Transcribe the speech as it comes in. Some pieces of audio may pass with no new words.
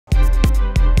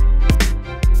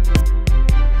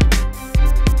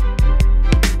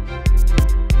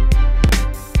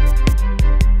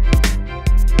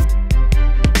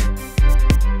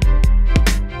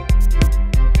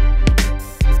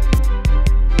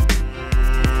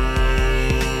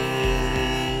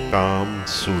Calm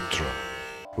Sutra.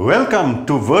 Welcome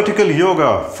to Vertical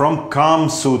Yoga from Calm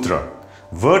Sutra.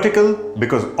 Vertical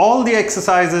because all the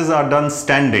exercises are done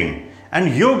standing,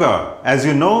 and yoga, as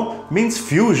you know, means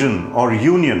fusion or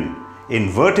union. In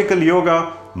vertical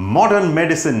yoga, modern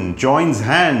medicine joins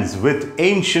hands with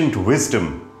ancient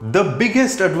wisdom. The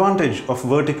biggest advantage of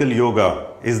vertical yoga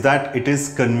is that it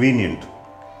is convenient.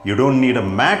 You don't need a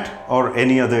mat or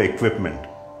any other equipment.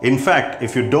 In fact,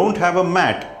 if you don't have a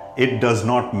mat, it does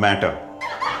not matter.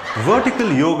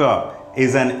 Vertical yoga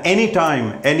is an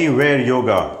anytime, anywhere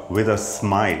yoga with a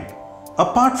smile.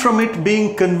 Apart from it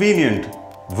being convenient,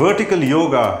 vertical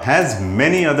yoga has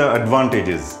many other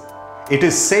advantages. It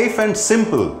is safe and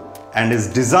simple and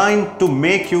is designed to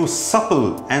make you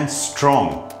supple and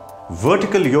strong.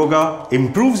 Vertical yoga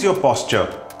improves your posture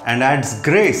and adds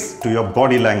grace to your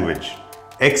body language.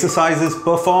 Exercises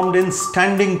performed in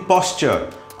standing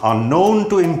posture are known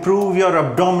to improve your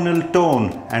abdominal tone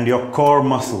and your core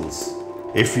muscles.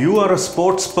 If you are a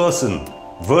sports person,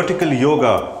 vertical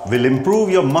yoga will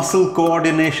improve your muscle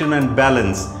coordination and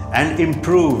balance and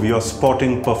improve your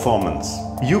sporting performance.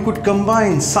 You could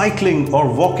combine cycling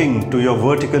or walking to your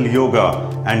vertical yoga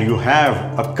and you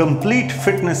have a complete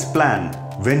fitness plan.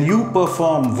 When you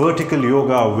perform vertical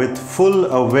yoga with full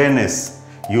awareness,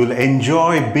 you'll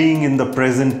enjoy being in the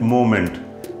present moment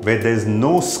where there's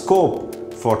no scope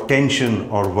for tension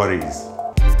or worries.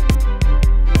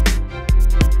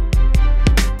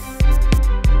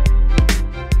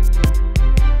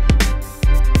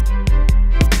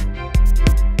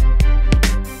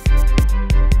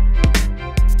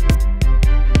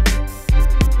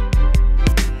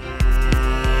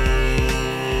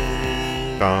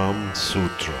 Calm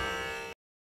Sutra.